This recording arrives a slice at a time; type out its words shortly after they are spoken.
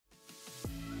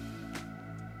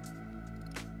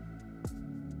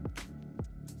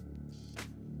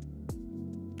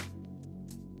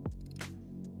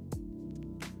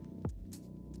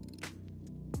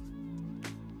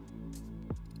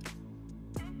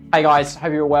Hey guys,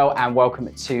 hope you're well and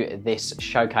welcome to this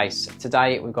showcase.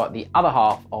 Today we've got the other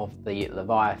half of the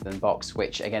Leviathan box,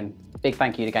 which again, big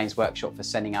thank you to Games Workshop for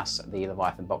sending us the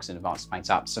Leviathan box in advance to paint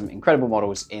up. Some incredible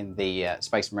models in the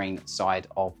Space Marine side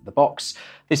of the box.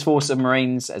 This force of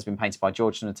Marines has been painted by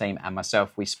George and the team and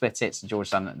myself. We split it, so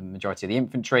George's done the majority of the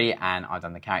infantry and I've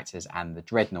done the characters and the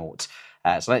Dreadnought.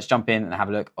 So let's jump in and have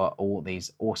a look at all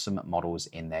these awesome models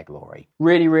in their glory.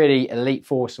 Really elite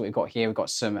force that we've got here. We've got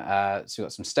some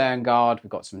Sternguard, we've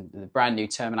got some brand new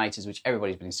Terminators, which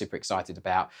everybody's been super excited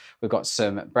about. We've got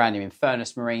some brand new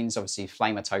Infernus Marines, obviously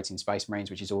flamer-toting Space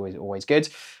Marines, which is always good.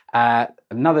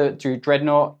 Another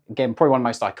Dreadnought, again, probably one of the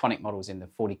most iconic models in the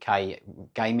 40k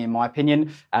game, in my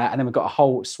opinion. And then we've got a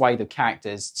whole swathe of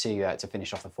characters to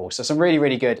finish off the force. So some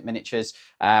really good miniatures.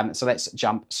 So let's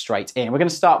jump straight in. We're going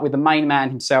to start with the main man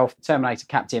himself, Terminator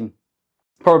Captain.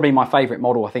 Probably my favourite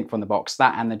model, I think, from the box.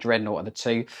 That and the Dreadnought are the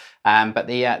two. But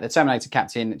the Terminator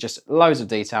Captain, just loads of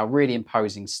detail, really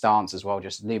imposing stance as well,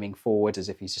 just looming forward as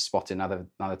if he's just spotted another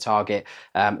target.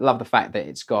 Love the fact that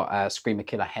it's got a Screamer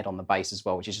Killer head on the base as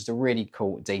well, which is just a really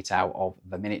cool detail of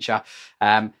the miniature.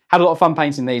 Had a lot of fun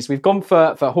painting these. We've gone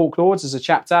for Hawk Lords as a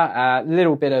chapter. A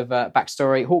little bit of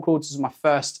backstory. Hawk Lords was my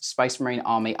first Space Marine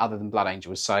army other than Blood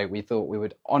Angels, so we thought we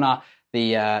would honour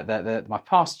my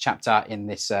past chapter in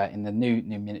this in the new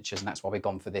miniatures, and that's why we've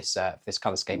gone for this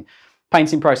colour scheme.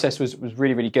 Painting process was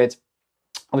really good.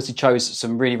 Obviously chose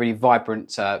some really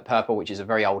vibrant purple, which is a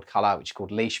very old colour, which is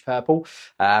called Leash Purple,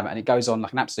 and it goes on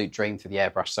like an absolute dream through the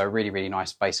airbrush. So really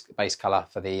nice base colour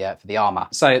for the armour.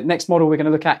 So next model we're going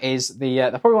to look at is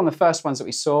the probably one of the first ones that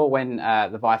we saw when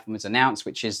Leviathan was announced,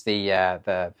 which is the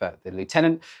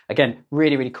Lieutenant. Again,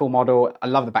 really cool model. I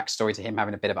love the backstory to him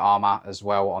having a bit of armour as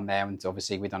well on there, and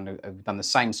obviously we've done the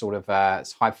same sort of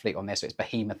hive fleet on there. So it's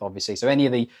Behemoth, obviously. So any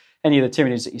of the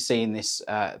Terminators that you see in this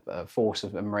force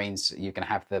of Marines, you're going to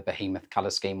have the Behemoth colour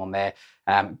scheme on there.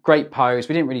 Great pose.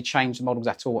 We didn't really change the models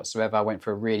at all whatsoever. I went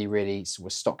for a really sort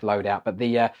of stock loadout. But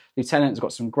the Lieutenant's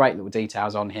got some great little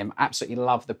details on him. Absolutely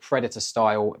love the Predator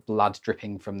style blood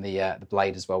dripping from the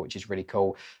blade as well, which is really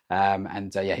cool.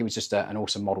 Yeah, he was just an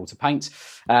awesome model to paint.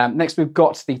 Next, we've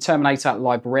got the Terminator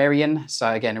Librarian.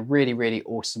 So again, a really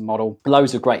awesome model.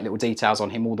 Loads of great little details on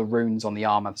him. All the runes on the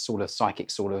armour, the sort of psychic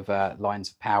sort of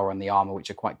lines of power on the armour, which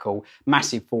are quite cool.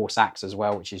 Massive force axe as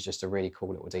well, which is just a really cool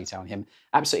little detail on him.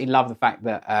 Absolutely love the fact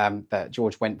that that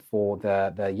George went for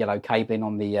the yellow cabling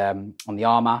on the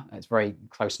armour. It's a very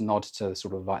close nod to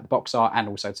sort of like the box art and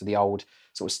also to the old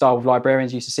sort of style of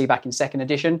Librarians you used to see back in 2nd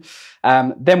edition.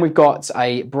 Then we've got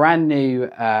a brand new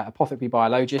Apothecary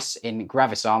Biologis in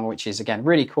Gravis armour, which is again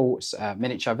really cool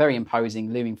miniature, very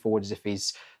imposing, looming forward as if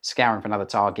he's scouring for another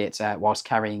target whilst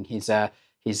carrying his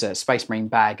Space Marine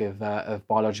bag of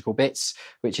biological bits,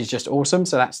 which is just awesome.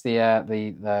 So that's the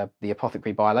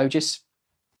Apothecary Biologis.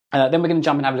 Then we're going to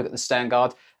jump and have a look at the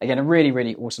Sternguard. Again, a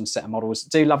really awesome set of models.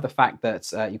 Do love the fact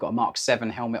that you've got a Mark 7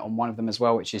 helmet on one of them as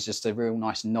well, which is just a real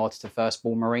nice nod to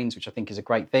Firstborn Marines, which I think is a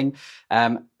great thing.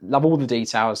 Love all the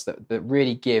details that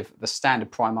really give the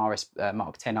standard Primaris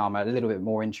Mark 10 armour a little bit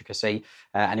more intricacy.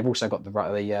 And you've also got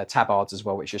the tabards as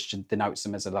well, which just denotes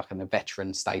them as a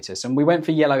veteran status. And we went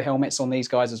for yellow helmets on these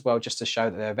guys as well, just to show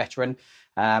that they're a veteran.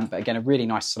 But again, a really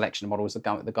nice selection of models. The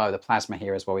guy with the plasma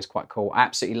here as well is quite cool. I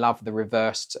absolutely love the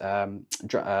reversed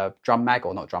drum mag,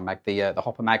 or not drum mag, the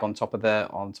hopper mag on top of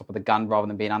the gun rather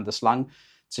than being underslung,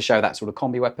 to show that sort of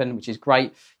combi weapon, which is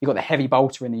great. You've got the heavy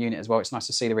bolter in the unit as well. It's nice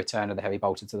to see the return of the heavy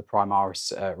bolter to the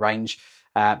Primaris range.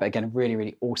 But again, a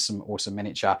really awesome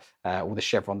miniature. All the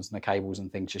chevrons and the cables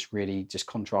and things just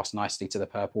contrast nicely to the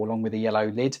purple, along with the yellow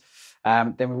lid.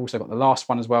 Then we've also got the last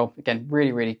one as well. Again,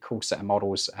 really cool set of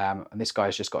models. And this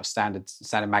guy's just got a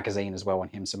standard magazine as well on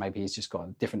him, so maybe he's just got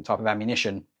a different type of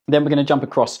ammunition. Then we're going to jump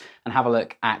across and have a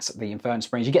look at the Infernus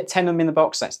Marines. You get 10 of them in the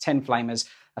box. That's 10 flamers.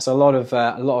 That's a lot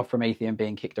of Promethean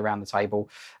being kicked around the table.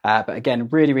 But again,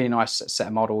 really nice set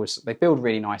of models. They build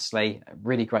really nicely. A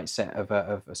really great set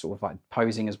of sort of like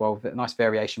posing as well. A nice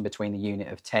variation between the unit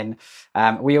of 10.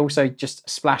 We also just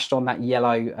splashed on that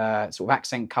yellow sort of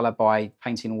accent colour by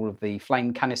painting all of the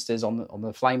flame canisters on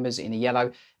the flamers in a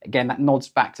yellow. Again, that nods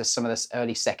back to some of the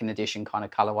early 2nd edition kind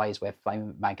of colourways where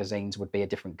flame magazines would be a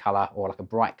different colour or like a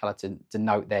bright colour to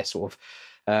denote their sort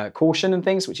of caution and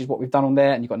things, which is what we've done on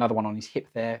there. And you've got another one on his hip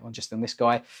there, on this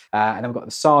guy. And then we've got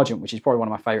the Sergeant, which is probably one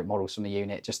of my favourite models from the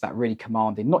unit. Just that really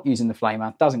commanding, not using the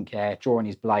flamer, doesn't care, drawing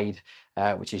his blade,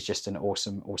 which is just an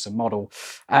awesome model.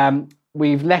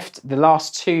 We've left the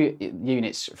last 2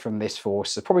 units from this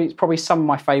force. So probably some of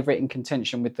my favourite in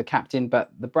contention with the Captain, but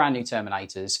the brand new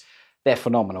Terminators. they're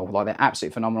phenomenal. Like, they're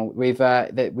absolutely phenomenal.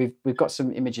 We've got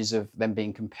some images of them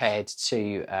being compared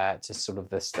to sort of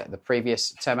the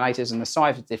previous Terminators, and the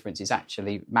size difference is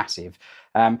actually massive.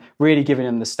 Really giving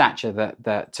them the stature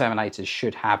that Terminators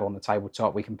should have on the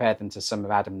tabletop. We compared them to some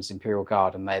of Adam's Imperial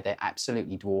Guard, and they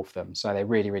absolutely dwarf them. So they're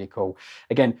really, really cool.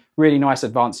 Again, really nice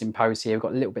advancing pose here. We've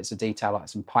got little bits of detail like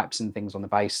some pipes and things on the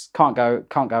base. Can't go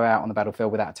out on the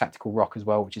battlefield without a tactical rock as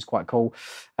well, which is quite cool.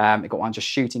 We've got one just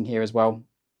shooting here as well.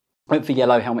 Went for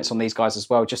yellow helmets on these guys as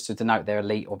well, just to denote their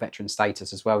elite or veteran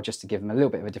status as well, just to give them a little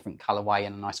bit of a different colourway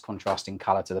and a nice contrasting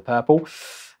colour to the purple.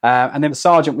 And then the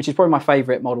Sergeant, which is probably my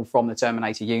favourite model from the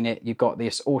Terminator unit. You've got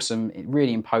this awesome,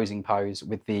 really imposing pose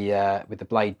with the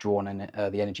blade drawn and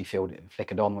the energy field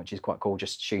flickered on, which is quite cool,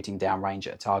 just shooting down range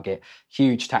at a target.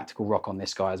 Huge tactical rock on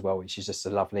this guy as well, which is just a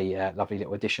lovely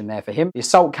little addition there for him. The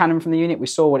assault cannon from the unit, we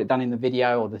saw what it done in the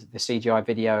video, or the CGI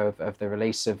video of the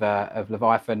release of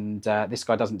Leviathan. And this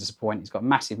guy doesn't disappoint. He's got a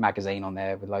massive magazine on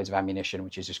there with loads of ammunition,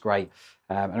 which is just great.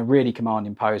 And a really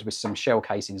commanding pose with some shell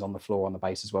casings on the floor on the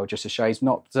base as well, just to show he's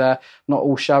not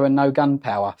all show and no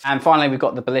gunpowder. And finally, we've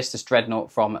got the Ballistus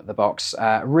Dreadnought from the box.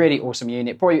 Really awesome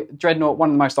unit. Probably Dreadnought, one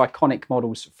of the most iconic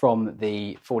models from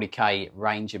the 40k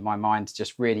range in my mind.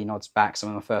 Just really nods back. Some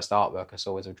of the first artwork I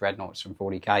saw was of Dreadnoughts from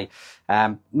 40k.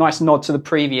 Nice nod to the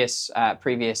previous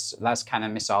las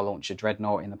cannon missile launcher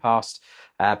Dreadnought in the past.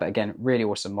 But again, really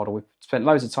awesome model. We've spent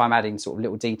loads of time adding sort of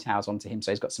little details onto him.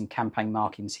 So he's got some campaign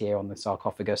markings here on the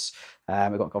sarcophagus.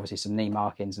 We've got obviously some knee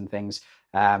markings and things.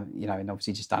 You know, and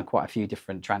obviously just done quite a few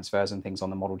different transfers and things on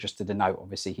the model just to denote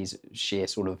obviously his sheer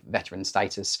sort of veteran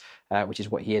status, which is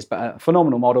what he is. But a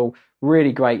phenomenal model,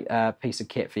 really great piece of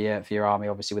kit for your army,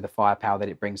 obviously with the firepower that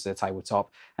it brings to the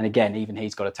tabletop. And again, even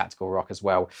he's got a tactical rock as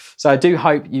well. So I do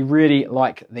hope you really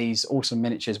like these awesome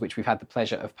miniatures, which we've had the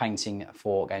pleasure of painting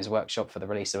for Games Workshop for the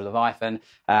release of Leviathan.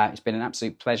 It's been an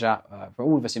absolute pleasure for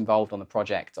all of us involved on the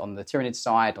project. On the Tyranid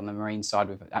side, on the Marine side,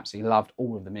 we've absolutely loved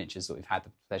all of the miniatures that we've had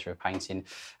the pleasure of painting.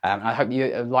 And I hope you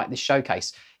like this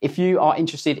showcase. If you are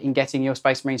interested in getting your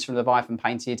Space Marines from Leviathan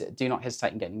painted, do not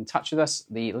hesitate in getting in touch with us.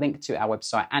 The link to our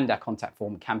website and our contact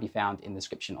form can be found in the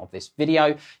description of this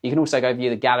video. You can also go view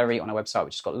the gallery on our website,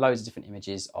 which has got loads of different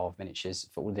images of miniatures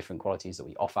for all the different qualities that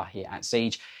we offer here at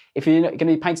Siege. If you're going to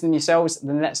be painting them yourselves,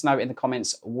 then let us know in the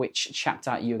comments which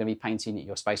chapter you're going to be painting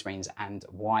your Space Marines and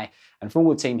why. And from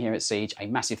all the team here at Siege, a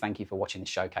massive thank you for watching this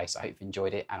showcase. I hope you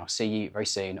enjoyed it, and I'll see you very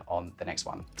soon on the next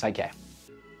one. Take care.